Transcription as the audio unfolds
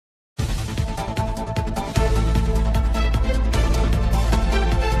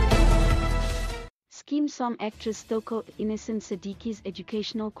Saam actress Sthoko Innocent Sadiki's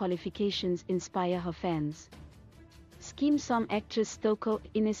educational qualifications inspire her fans. Skeem Saam actress Sthoko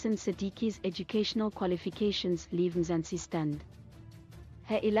Innocent Sadiki's educational qualifications leave Mzansi stunned.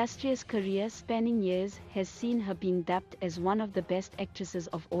 Her illustrious career spanning years has seen her being dubbed as one of the best actresses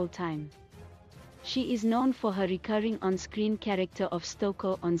of all time. She is known for her recurring on-screen character of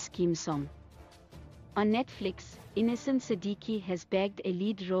Sthoko on Skeem Saam. On Netflix, Innocent Sadiki has bagged a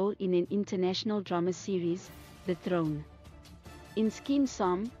lead role in an international drama series, The Throne. In Skeem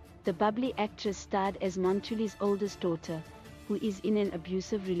Saam, the bubbly actress starred as MaNtuli's oldest daughter, who is in an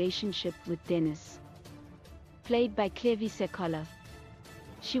abusive relationship with Dennis, played by Clevy Sekgala.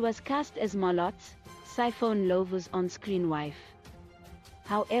 She was cast as Mahlatse, Sipho Ndlovu's on-screen wife.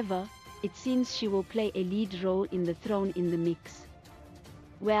 However, it seems she will play a lead role in The Throne in the mix.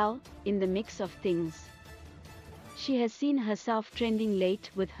 Well, in the mix of things. She has seen herself trending late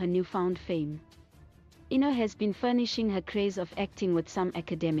with her newfound fame. Inno has been furnishing her craze of acting with some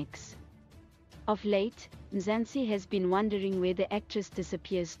academics. Of late, Mzansi has been wondering where the actress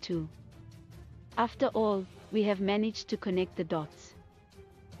disappears to. After all, we have managed to connect the dots.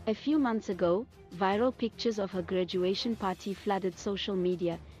 A few months ago, viral pictures of her graduation party flooded social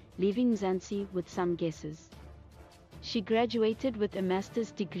media, leaving Mzansi with some guesses. She graduated with a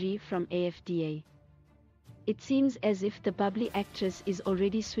master's degree from AFDA. It seems as if the bubbly actress is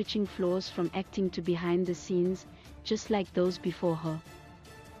already switching floors from acting to behind the scenes, just like those before her.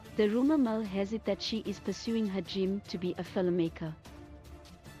 The rumor mill has it that she is pursuing her dream to be a filmmaker.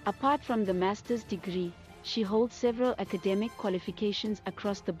 Apart from the master's degree, she holds several academic qualifications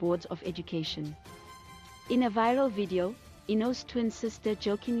across the boards of education. In a viral video, Inno's twin sister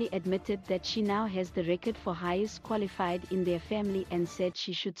jokingly admitted that she now has the record for highest qualified in their family and said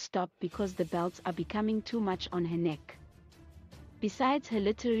she should stop because the belts are becoming too much on her neck. Besides her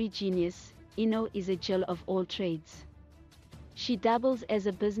literary genius, Inno is a Jill of all trades. She dabbles as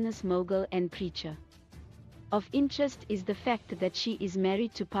a business mogul and preacher. Of interest is the fact that she is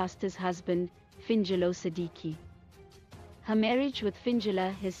married to pastor's husband, Sthoko Sadiki. Her marriage with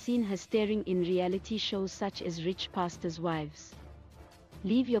Sthoko has seen her starring in reality shows such as Rich Pastors' Wives.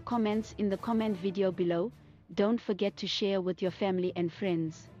 Leave your comments in the comment video below. Don't forget to share with your family and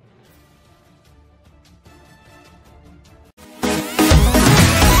friends.